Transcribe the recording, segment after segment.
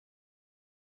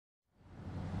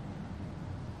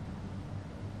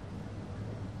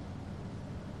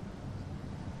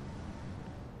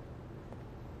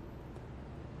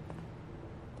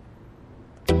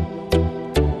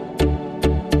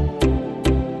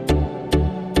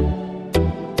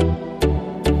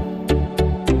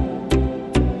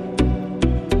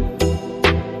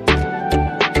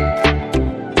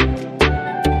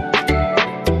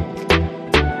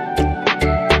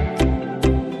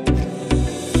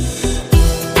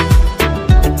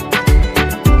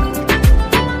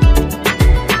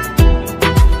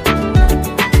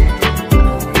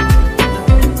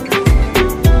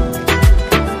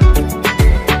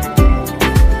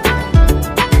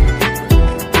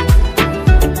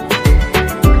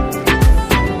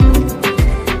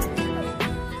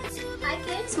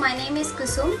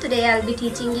today I'll be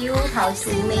teaching you how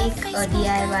to make a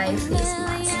DIY face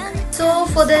mask. So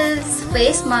for this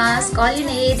face mask, all you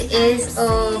need is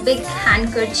a big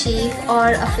handkerchief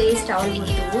or a face towel would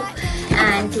do,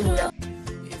 and tool.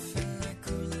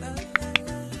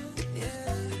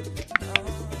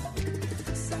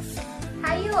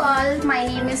 Hi you all, my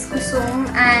name is Kusum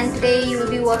and today you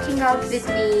will be working out with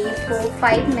me for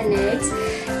 5 minutes.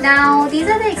 Now these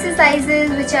are the exercises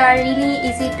which are really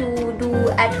easy to do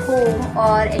at home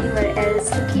or anywhere else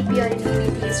to keep your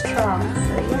immunity strong.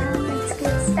 So yeah, let's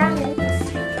get started.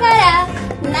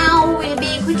 Ta-da! Now we'll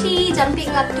be quickly jumping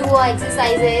up to our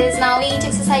exercises. Now each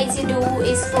exercise you do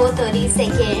is for 30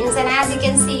 seconds, and as you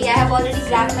can see I have already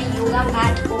grabbed my yoga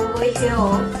mat over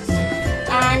here.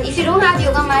 And if you don't have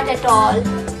yoga mat at all,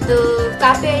 the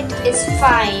carpet is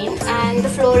fine and the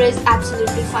floor is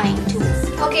absolutely fine too.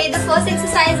 Okay, the first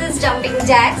exercise is jumping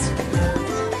jacks.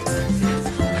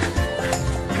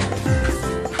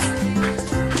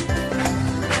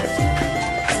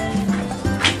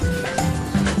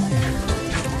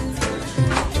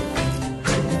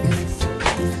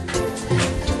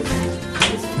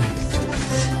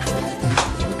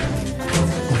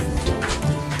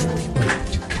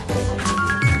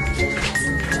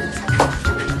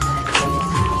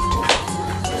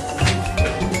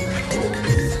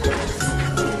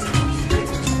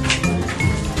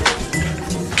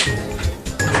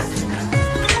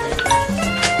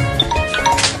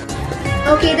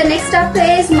 Okay, the next up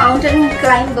is mountain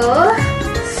climber.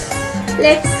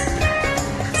 Let's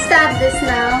start this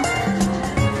now.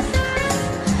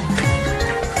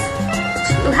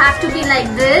 You have to be like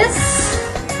this.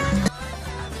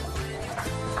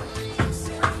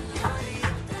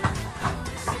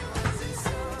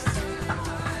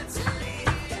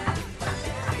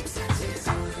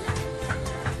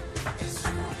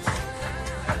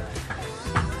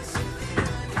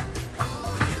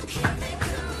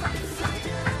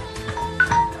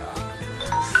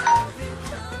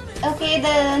 Okay,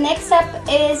 the next step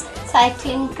is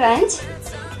cycling crunch.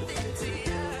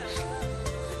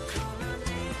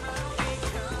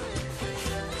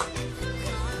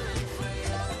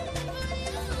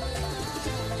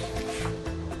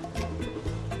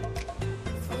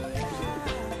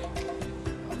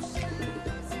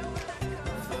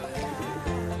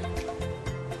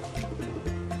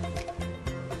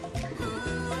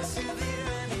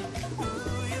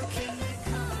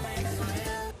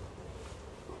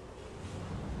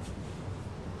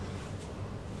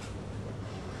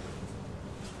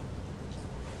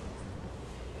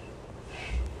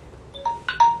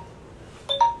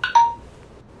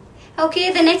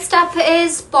 Okay, the next up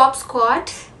is pop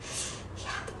squat.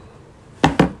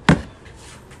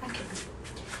 Okay,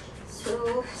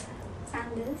 so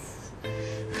stand this,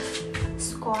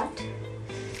 squat,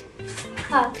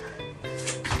 up,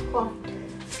 squat,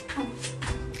 up.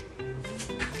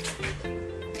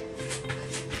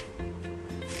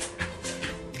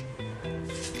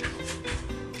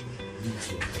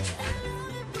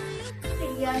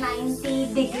 You're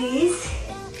 90 degrees.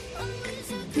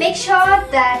 Make sure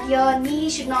that your knee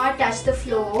should not touch the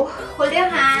floor. Hold your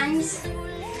hands,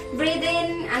 breathe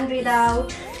in and breathe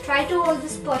out. Try to hold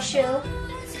this posture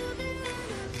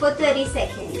for 30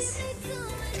 seconds.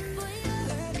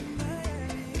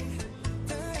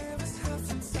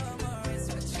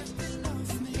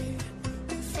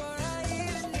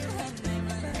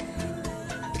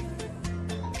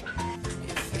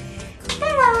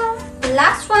 Ta-da! The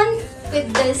last one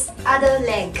with this other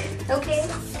leg. Okay.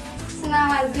 So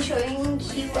now I'll be showing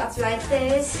you up like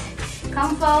this.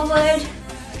 Come forward,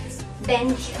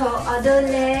 bend your other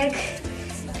leg.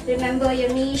 Remember,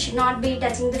 your knee should not be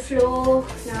touching the floor.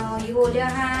 Now you hold your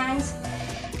hands,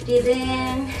 breathe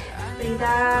in, breathe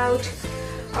out,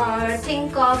 or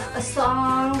think of a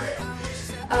song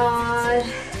or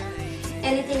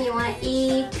anything you want to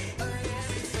eat.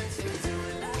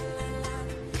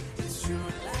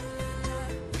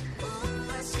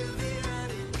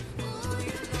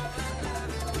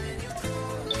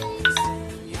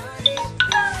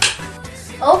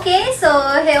 Okay, so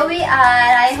here we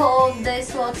are. I hope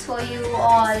this works for you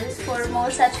all. For more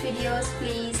such videos,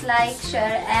 please like,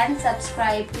 share and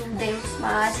subscribe to Dev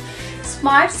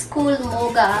Smart School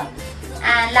Moga.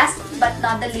 And last but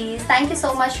not the least, thank you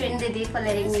so much Rin Didi for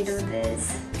letting me do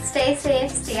this. Stay safe,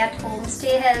 stay at home,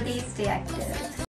 stay healthy, stay active.